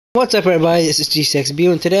What's up everybody, this is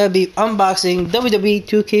GCXBU and today I'll be unboxing WWE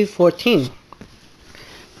 2K14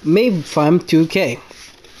 made from 2K.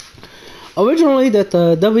 Originally that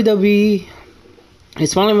WWE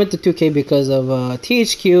is finally went to 2K because of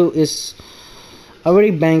THQ is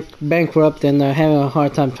already bankrupt and having a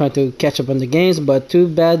hard time trying to catch up on the games, but too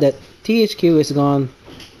bad that THQ is gone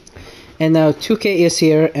and now 2K is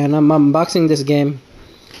here and I'm unboxing this game.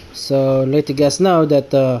 So let you guys know that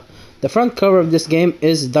the front cover of this game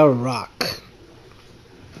is The Rock,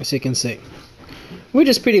 as you can see, which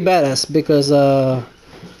is pretty badass because The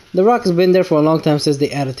Rock has been there for a long time since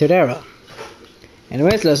the Attitude Era.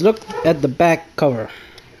 Anyways, let's look at the back cover.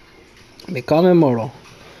 Become Immortal.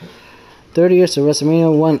 30 years of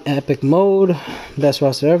WrestleMania 1 Epic Mode, best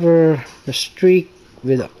roster ever, the streak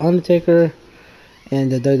with the Undertaker,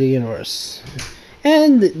 and the WWE Universe.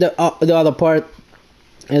 And the other part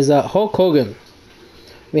is Hulk Hogan.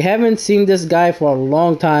 We haven't seen this guy for a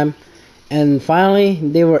long time, and finally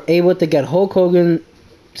they were able to get Hulk Hogan's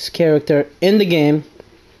character in the game,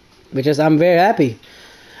 which is I'm very happy,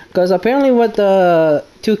 because apparently what the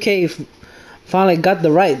 2K finally got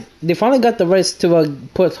the right. They finally got the rights to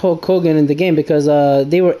put Hulk Hogan in the game because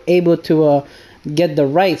they were able to get the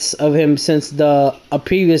rights of him since the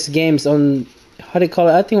previous games on, how do you call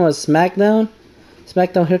it? I think it was SmackDown.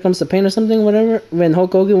 Here Comes the Pain or something, whatever. When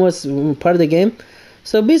Hulk Hogan was part of the game.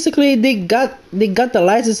 So basically, they got the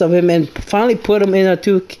license of him and finally put him in a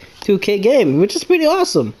 2K game, which is pretty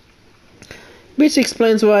awesome. Which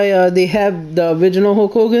explains why they have the original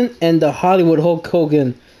Hulk Hogan and the Hollywood Hulk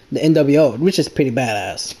Hogan, the NWO, which is pretty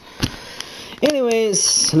badass.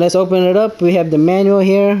 Anyways, let's open it up. We have the manual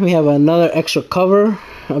here. We have another extra cover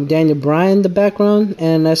of Daniel Bryan in the background,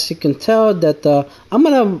 and as you can tell, that I'm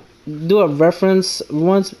gonna do a reference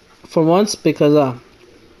once because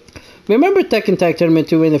remember Tekken Tag Tournament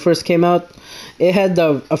 2 when it first came out? It had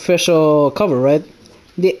the official cover, right?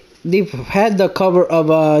 They had the cover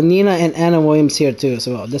of Nina and Anna Williams here too as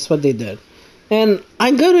well. That's what they did. And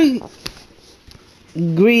I'm gonna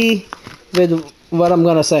agree with what I'm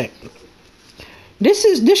gonna say.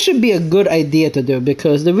 This should be a good idea to do,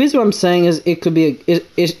 because the reason I'm saying is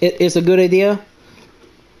it's a good idea.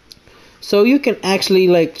 So you can actually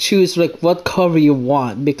like choose like what cover you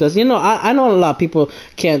want, because you know I know a lot of people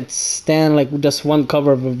can't stand like just one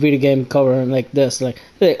cover of a video game cover like this, like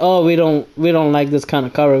oh we don't like this kind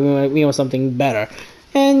of cover, we want something better,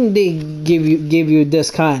 and they give you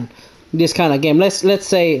this kind of game. Let's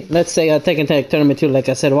say Tekken Tag Tournament 2, like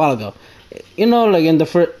I said a while ago. You know, like in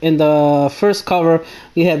the first cover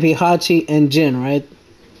you have Hihachi and Jin, right?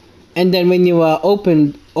 And then when you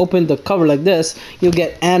open the cover like this, you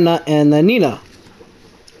get Anna and Nina,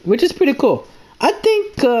 which is pretty cool. I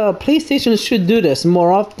think PlayStation should do this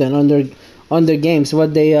more often on their games.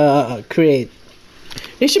 What they create,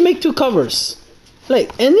 they should make two covers. Like,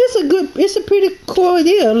 and it's a pretty cool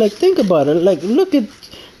idea. Like, think about it. Like, look at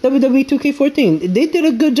WWE 2K14. They did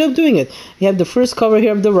a good job doing it. You have the first cover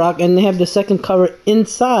here of The Rock, and they have the second cover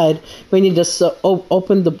inside. When you just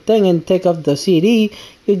open the thing and take off the CD,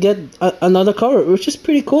 you get another cover, which is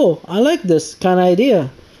pretty cool. I like this kind of idea.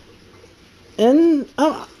 And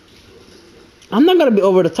I'm not gonna be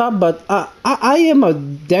over the top, but I am a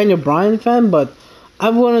Daniel Bryan fan, but I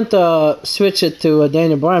wouldn't switch it to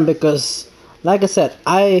Daniel Bryan because, like I said,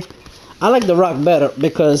 I like The Rock better,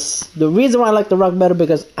 because the reason why I like The Rock better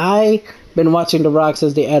because I've been watching The Rock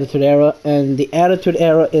since the Attitude Era, and the Attitude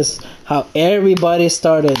Era is how everybody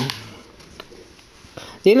started.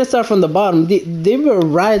 They didn't start from the bottom. They were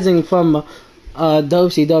rising from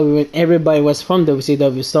WCW when everybody was from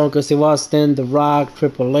WCW. Stone Cold Steve Austin, The Rock,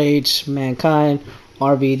 Triple H, Mankind,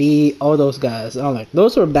 RVD, all those guys. I'm like,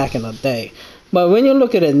 those were back in the day. But when you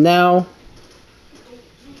look at it now,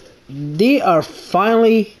 they are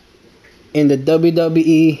finally in the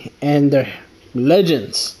WWE and they're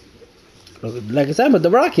legends. Like I said, but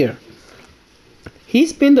The Rock here,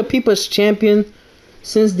 he's been the people's champion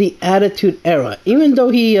since the Attitude Era. Even though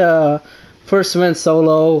he first went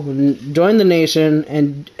solo, joined the Nation,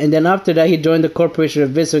 and then after that he joined the corporation of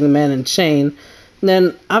Vince McMahon and Shane. And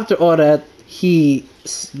then after all that, he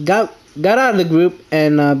got out of the group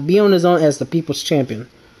and be on his own as the people's champion.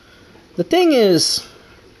 The thing is,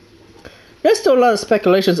 there's still a lot of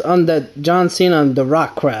speculations on that John Cena and The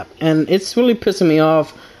Rock crap, and it's really pissing me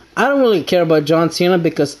off. I don't really care about John Cena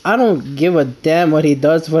because I don't give a damn what he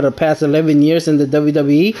does for the past 11 years in the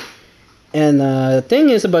WWE. And the thing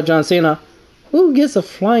is about John Cena, who gives a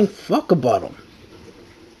flying fuck about him?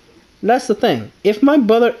 That's the thing. If my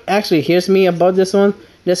brother actually hears me about this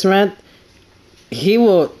rant, he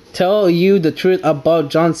will tell you the truth about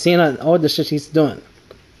John Cena and all the shit he's doing.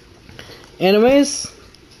 Anyways,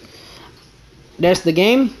 there's the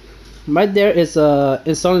game. Right there is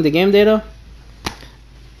installing the game data.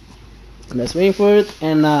 Let's wait for it,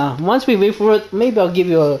 and once we wait for it, maybe I'll give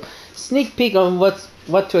you a sneak peek of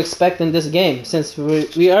what to expect in this game, since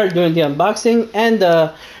we are doing the unboxing and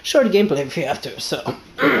the short gameplay if you have to. So,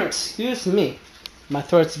 excuse me, my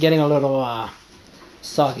throat's getting a little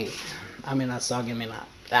soggy. I mean not soggy, I mean not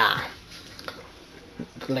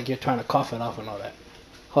like you're trying to cough it off and all that.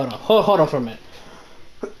 Hold on for a minute.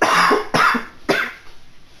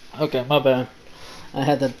 Okay, my bad. I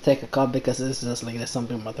had to take a cough because it's just like there's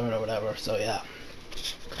something in my throat or whatever. So yeah.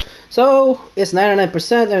 So it's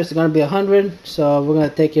 99%. There's gonna be 100. So we're gonna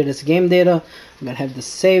take here this game data. I'm gonna have the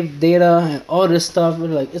save data and all this stuff.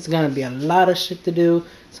 Like it's gonna be a lot of shit to do.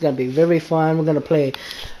 It's gonna be very fun. We're gonna play.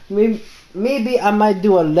 Maybe I might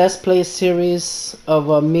do a let's play series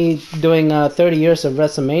of me doing 30 years of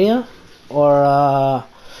WrestleMania or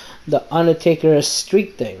the Undertaker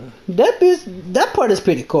streak thing. That part is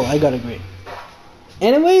pretty cool. I gotta agree.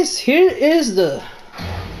 Anyways, here is the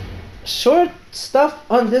short stuff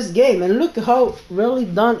on this game, and look how really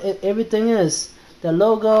done everything is. The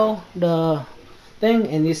logo, the thing,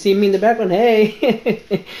 and you see me in the background. Hey,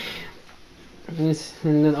 and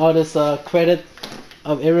then all this credit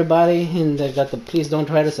of everybody, and they got the "please don't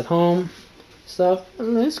try this at home" stuff. I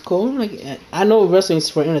mean, it's cool. Like I know wrestling is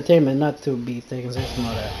for entertainment, not to be taken serious and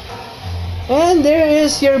all that. And there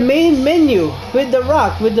is your main menu with the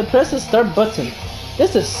Rock with the press the start button.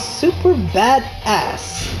 This is super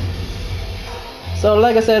badass. So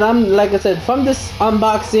like I said, from this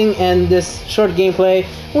unboxing and this short gameplay,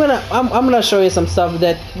 I'm gonna show you some stuff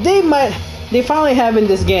that they finally have in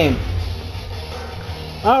this game.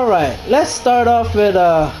 All right, let's start off with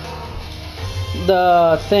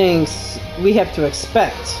the things we have to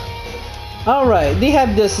expect. All right, they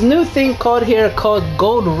have this new thing called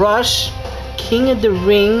Gold Rush, King of the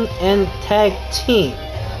Ring, and Tag Team.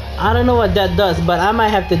 I don't know what that does, but I might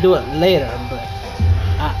have to do it later. But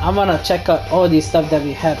I want to check out all these stuff that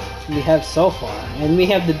we have so far. And we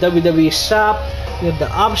have the WWE shop. You have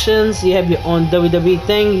the options. You have your own WWE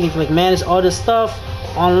thing. You can like manage all this stuff,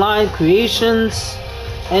 online creations,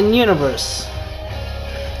 and universe.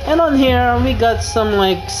 And on here we got some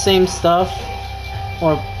like same stuff,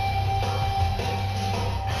 or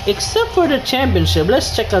except for the championship.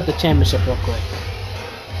 Let's check out the championship real quick.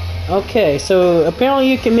 Okay, so apparently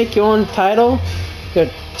you can make your own title, your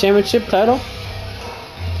championship title.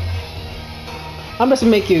 I'm just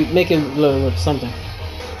make it a little something.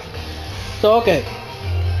 So okay,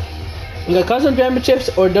 you got custom championships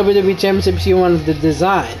or WWE championships you want to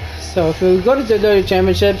design. So if you go to the WWE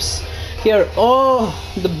championships, here are all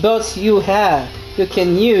the belts you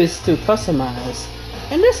can use to customize,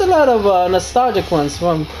 and there's a lot of nostalgic ones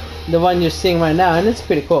from the one you're seeing right now, and it's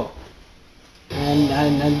pretty cool. And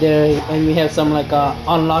we have some like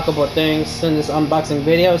unlockable things in this unboxing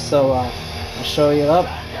video, so I'll show you up.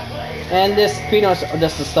 And this pretty much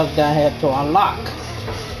just the stuff that I have to unlock,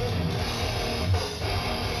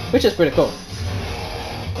 which is pretty cool.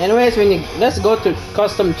 Anyways, let's go to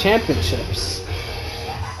custom championships.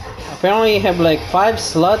 Apparently you have like 5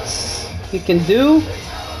 slots you can do,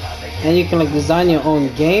 and you can like design your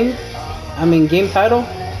own game title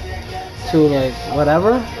to like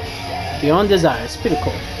whatever your own desire. It's pretty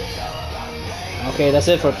cool. Okay, that's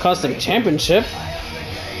it for custom championship.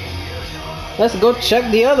 Let's go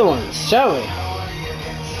check the other ones, shall we?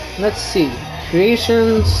 Let's see.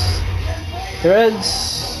 Creations,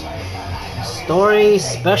 threads, story,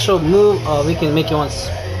 special move. Oh, we can make your own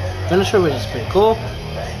finisher, which is pretty cool.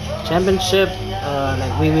 Championship,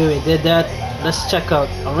 like we did that. Let's check out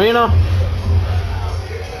arena,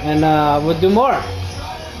 and we'll do more.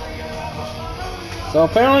 So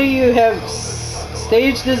apparently you have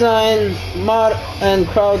stage design, mod, and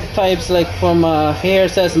crowd types. Like from here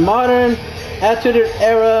it says modern, attitude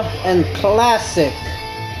era, and classic,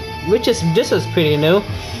 this is pretty new,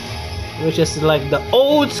 which is like the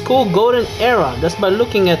old school golden era. Just by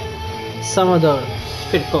looking at some of the, it's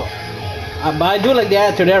pretty cool. But I do like the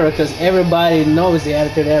attitude era because everybody knows the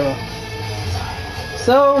attitude era.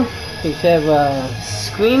 So we have a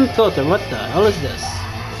screen filter. What the hell is this?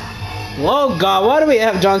 Whoa, God, why do we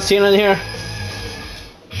have John Cena in here?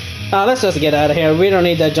 Let's just get out of here. We don't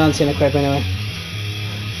need that John Cena crap anyway.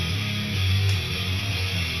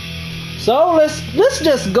 So let's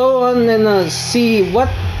just go on and see what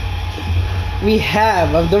we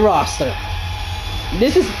have of the roster.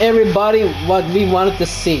 This is everybody what we wanted to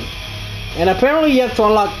see, and apparently you have to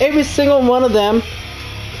unlock every single one of them,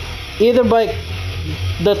 either by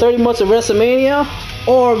the 30 months of WrestleMania,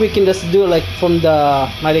 or we can just do it like from the,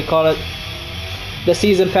 how do you call it, the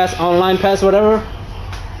season pass, online pass, whatever.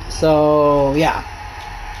 So yeah,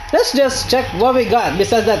 let's just check what we got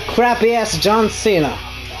besides that crappy ass John Cena.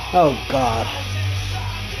 Oh god.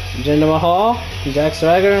 Jinder Mahal, Jack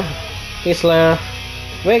Swagger, Heath Slater,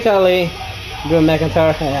 Ray Ali, Drew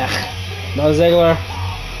McIntyre, Dolph Ziggler,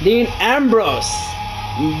 Dean Ambrose.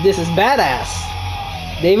 This is badass.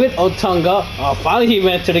 David Otunga. Oh, finally he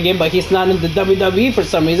went to the game, but he's not in the WWE for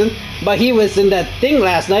some reason. But he was in that thing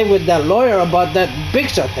last night with that lawyer about that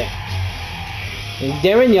Big Show thing. And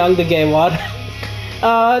Darren Young, the gay wad.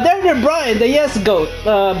 Daniel Bryan, the yes goat.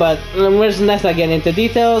 But let's not get into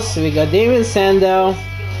details. We got Damien Sandow,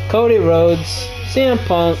 Cody Rhodes, CM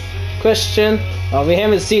Punk, Christian. Oh, we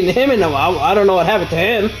haven't seen him in a while. I don't know what happened to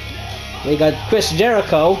him. We got Chris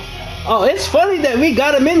Jericho. Oh, it's funny that we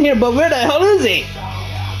got him in here, but where the hell is he?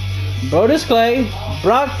 Brodus Clay,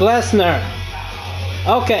 Brock Lesnar.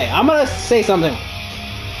 Okay, I'm gonna say something.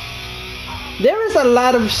 There is a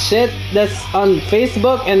lot of shit that's on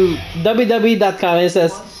Facebook and WWE.com. It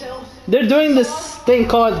says they're doing this thing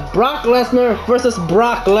called Brock Lesnar versus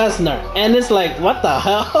Brock Lesnar, and it's like, what the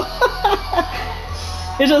hell?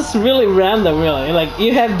 It's just really random, really. Like,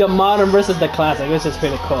 you have the modern versus the classic, which is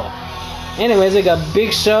pretty cool. Anyways, we got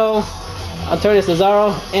Big Show, Antonio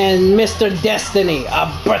Cesaro, and Mr. Destiny,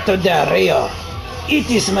 Alberto Del Rio. It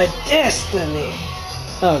is my destiny.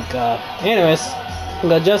 Oh god. Anyways, we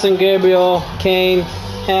got Justin Gabriel, Kane,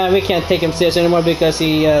 and we can't take him serious anymore because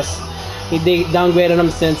he downgraded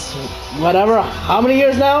him since whatever, how many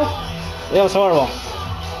years now? It was horrible.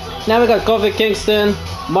 Now we got Kofi Kingston,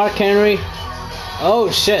 Mark Henry. Oh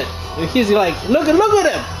shit. He's like, look at him!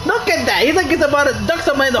 Look at that! He's like he's about to duck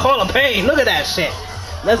somebody in the Hall of Pain. Look at that shit.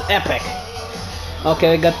 That's epic.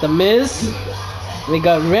 Okay, we got The Miz. We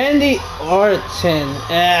got Randy Orton.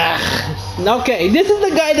 Okay, this is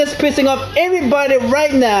the guy that's pissing off everybody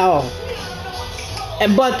right now.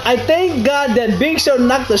 But I thank God that Big Show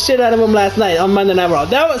knocked the shit out of him last night on Monday Night Raw.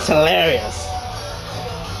 That was hilarious.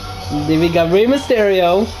 Then we got Rey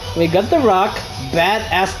Mysterio. We got The Rock.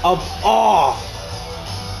 Badass of all.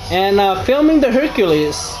 And filming the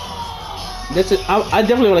Hercules. This is I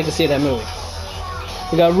definitely would like to see that movie.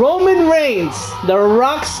 We got Roman Reigns, The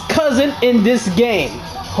Rock's cousin in this game.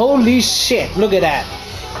 Holy shit! Look at that.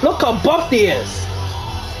 Look how buff he is,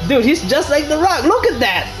 dude. He's just like The Rock. Look at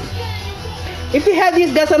that. If he had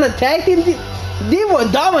these guys on a tag team, they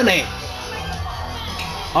would dominate.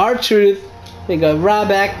 R-Truth. We got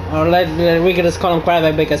Ryback, or we can just call him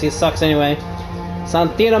Ryback because he sucks anyway.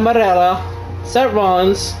 Santino Marella, Seth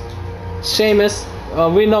Rollins, Sheamus.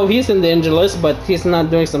 We know he's in the injury list, but he's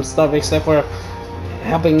not doing some stuff except for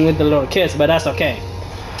helping with the little kids, but that's okay.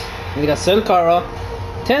 We got Sin Cara,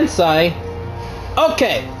 Tensai.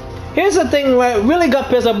 Okay, here's the thing where I really got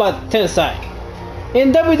pissed about Tensai.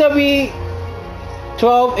 In WWE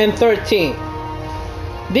 12 and 13,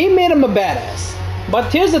 they made him a badass.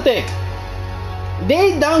 But here's the thing,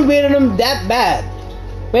 they downgraded him that bad.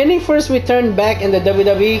 When he first returned back in the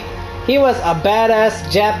WWE, he was a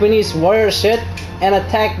badass Japanese warrior shit and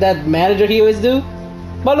attacked that manager he always do.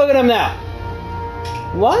 But look at him now.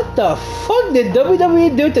 What the fuck did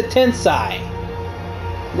WWE do to Tensai?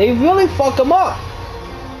 They really fuck him up.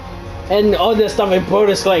 And all this stuff with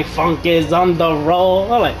Brodus like Funk is on the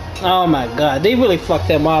roll. I'm like, oh my god, they really fucked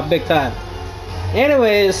him up big time.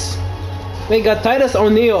 Anyways, we got Titus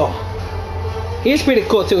O'Neil. He's pretty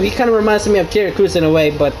cool too. He kind of reminds me of Terry Crews in a way,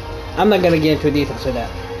 but I'm not gonna get into details with that.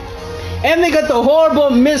 And we got the horrible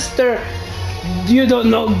Mr. You don't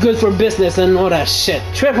know good for business and all that shit,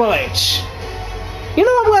 Triple H. You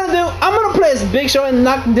know what I'm gonna do? I'm gonna play as Big Show and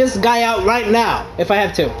knock this guy out right now, if I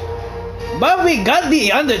have to. But we got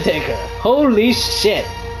The Undertaker. Holy shit.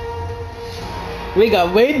 We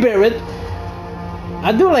got Wade Barrett.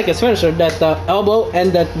 I do like his finisher, that elbow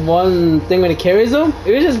and that one thing when he carries him.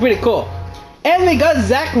 It was just pretty cool. And we got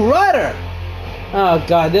Zack Ryder. Oh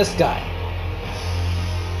god, this guy.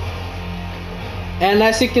 And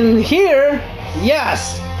as you can hear,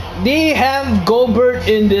 yes, they have Goldberg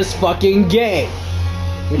in this fucking game,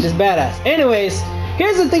 which is badass. Anyways,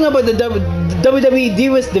 here's the thing about the WWE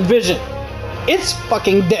Divas division. It's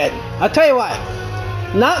fucking dead. I'll tell you why.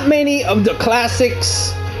 Not many of the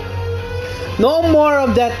classics. No more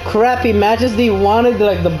of that crappy matches they wanted,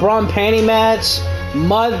 like the Braun Panty match,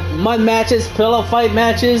 mud matches, pillow fight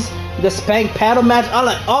matches, the spank paddle match. I'm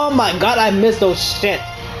like, oh my god, I miss those shit.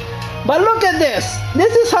 But look at this.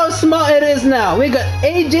 This is how small it is now. We got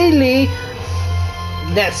AJ Lee.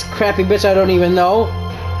 That's crappy bitch I don't even know.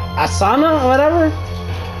 Asana or whatever.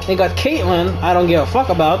 We got Caitlyn. I don't give a fuck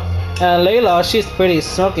about. Layla. She's pretty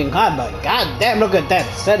smoking hot, but god damn, look at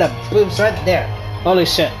that set of boobs right there. Holy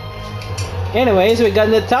shit. Anyways, we got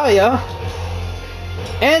Natalia.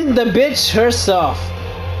 And the bitch herself.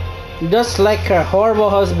 Just like her horrible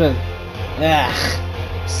husband.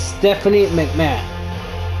 Stephanie McMahon.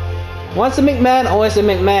 Once a McMahon, always a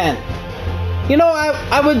McMahon. You know what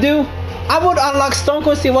I would do? I would unlock Stone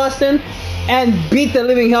Cold Steve Austin and beat the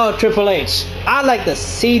living hell out of Triple H. I'd like to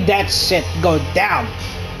see that shit go down.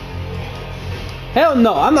 Hell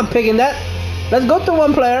no, I'm not picking that. Let's go to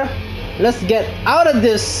one player. Let's get out of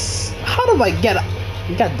this. How do I get out?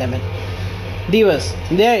 God damn it. Divas.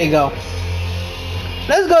 There you go.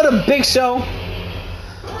 Let's go to Big Show.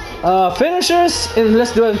 Finishers. And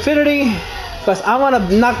let's do Infinity. Because I want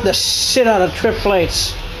to knock the shit out of Triple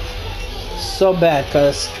H. So bad.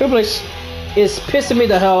 Because Triple H is pissing me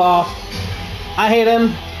the hell off. I hate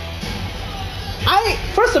him.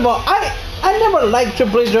 First of all, I never liked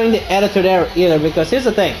Triple H during the Attitude Era either. Because here's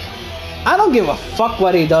the thing. I don't give a fuck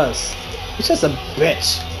what he does. He's just a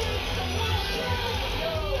bitch.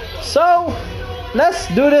 So, let's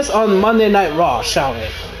do this on Monday Night Raw, shall we?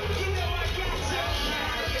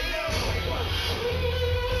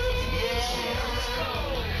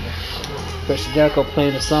 Chris Jericho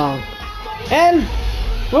playing the song. And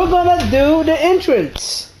we're gonna do the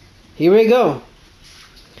entrance. Here we go.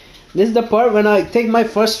 This is the part when I take my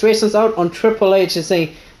frustrations out on Triple H and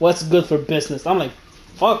say, what's good for business? I'm like,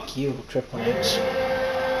 fuck you, Triple H.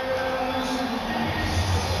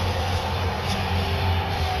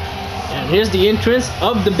 And here's the entrance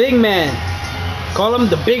of the big man. Call him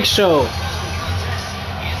the Big Show.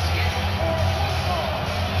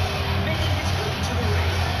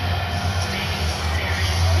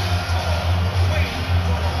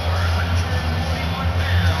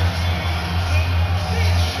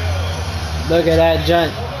 Look at that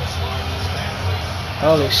giant.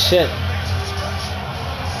 Holy shit.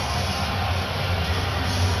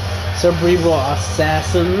 Cerebral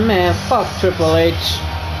assassin, man, fuck Triple H.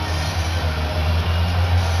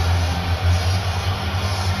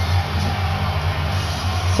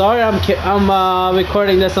 Sorry, I'm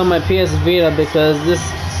recording this on my PS Vita because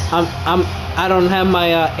I don't have my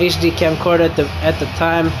HD camcorder at the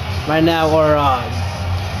time right now,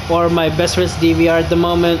 or my best friend's DVR at the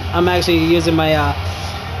moment. I'm actually using my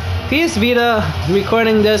PS Vita,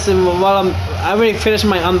 recording this, and while I already finished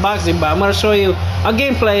my unboxing, but I'm gonna show you a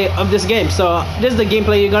gameplay of this game. So this is the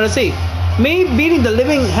gameplay you're gonna see. Me beating the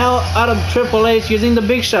living hell out of Triple H using the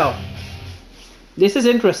Big Show. This is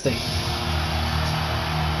interesting.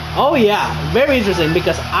 Oh yeah, very interesting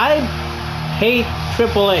because I hate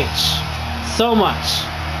Triple H so much.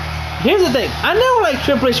 Here's the thing, I never liked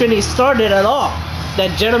Triple H when he started at all.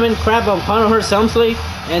 That gentleman crap on Conor Helmsley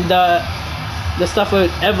and the stuff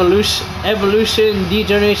with evolution,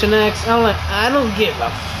 Degeneration X. I'm like, I don't give a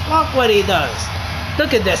fuck what he does.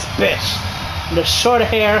 Look at this bitch. The short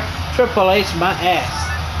hair, Triple H, my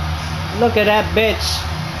ass. Look at that bitch.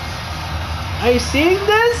 Are you seeing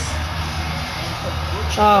this?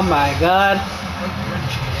 Oh my god.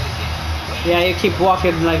 Yeah, you keep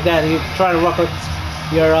walking like that. You try to walk with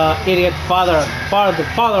your idiot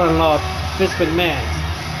father-in-law, Vince McMahon.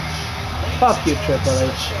 Fuck you, Triple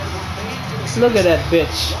H. Look at that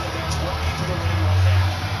bitch.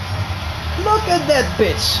 Look at that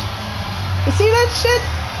bitch. You see that shit?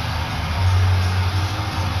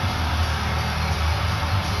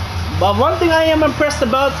 But one thing I am impressed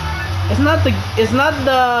about is not the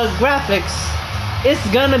graphics. It's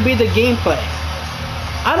gonna be the gameplay.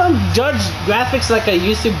 I don't judge graphics like I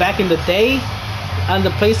used to back in the day on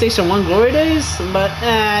the PlayStation 1 glory days, but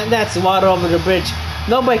that's water over the bridge.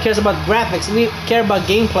 Nobody cares about graphics. We care about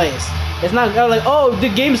gameplays. It's not like, oh, the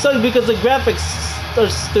game sucks because the graphics are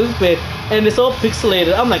stupid and it's all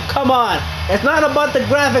pixelated. I'm like, come on. It's not about the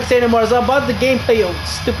graphics anymore. It's about the gameplay, you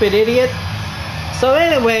stupid idiot. So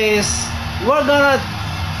anyways, we're gonna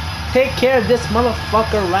take care of this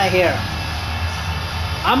motherfucker right here.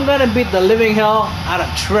 I'm gonna beat the living hell out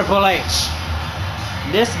of Triple H.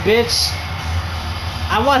 This bitch,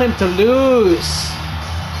 I want him to lose.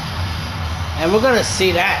 And we're gonna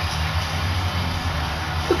see that.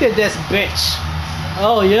 Look at this bitch.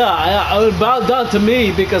 Oh yeah, I will bow down to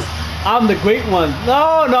me because I'm the great one.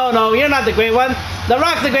 No, you're not the great one. The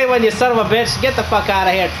Rock's the great one, you son of a bitch. Get the fuck out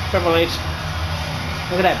of here, Triple H.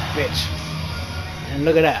 Look at that bitch. And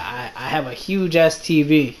look at that, I have a huge ass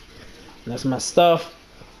TV. That's my stuff.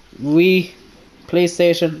 Wii,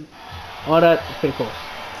 PlayStation, all that, pretty cool.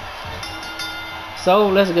 So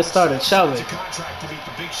let's get started, shall we? To contract to beat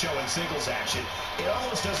the Big Show in singles action, it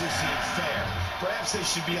almost doesn't seem fair. Perhaps they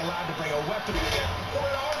should be allowed to bring a weapon or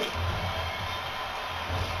an army.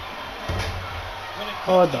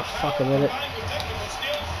 Oh, the fuck a minute.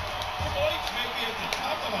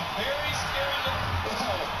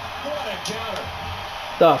 What a counter.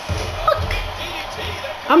 The fuck?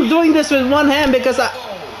 I'm doing this with one hand because I...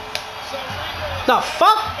 The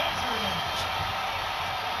fuck?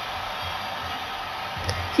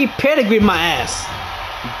 He pedigreed my ass.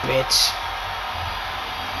 Bitch.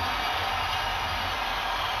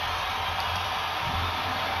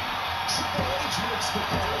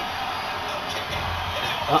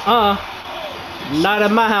 Not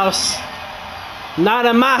in my house. Not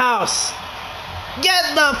in my house.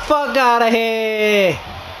 Get the fuck out of here.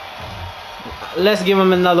 Let's give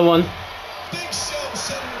him another one.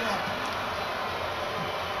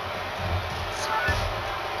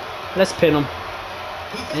 Let's pin him.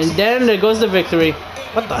 And then there goes the victory.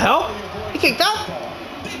 What the hell? He kicked out?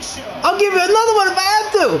 I'll give you another one if I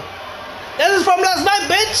have to. This is from last night,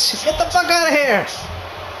 bitch. Get the fuck out of here.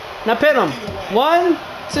 Now pin him. 1,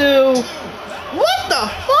 2. What the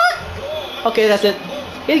fuck? Okay, that's it.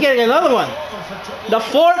 He's getting another one. The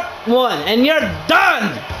 4th one. And you're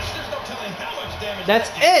done. That's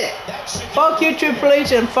it. Fuck you, Triple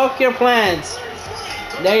H, and fuck your plans.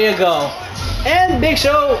 There you go. And Big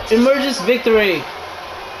Show emerges victory.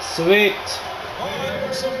 Sweet.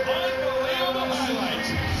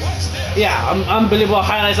 Yeah, unbelievable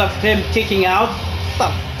highlights of him kicking out. What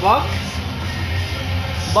the fuck?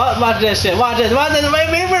 But watch this shit. Watch this. Watch this. Wait,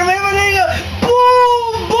 there you go.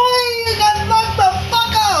 Boom! Boy, you got knocked the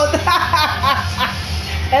fuck out.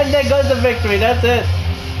 And there goes the victory. That's it.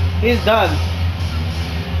 He's done.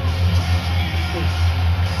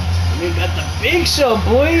 We got the Big Show,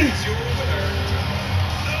 boy.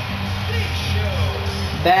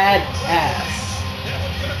 Badass.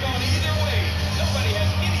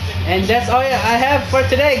 And that's all I have for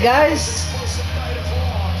today, guys.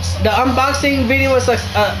 The unboxing video was a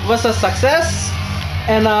success,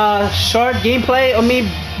 and a short gameplay of me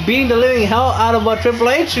beating the living hell out of Triple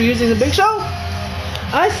H using the Big Show.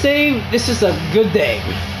 I say this is a good day.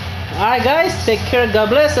 Alright guys, take care, God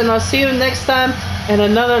bless, and I'll see you next time in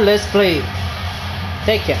another Let's Play.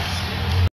 Take care.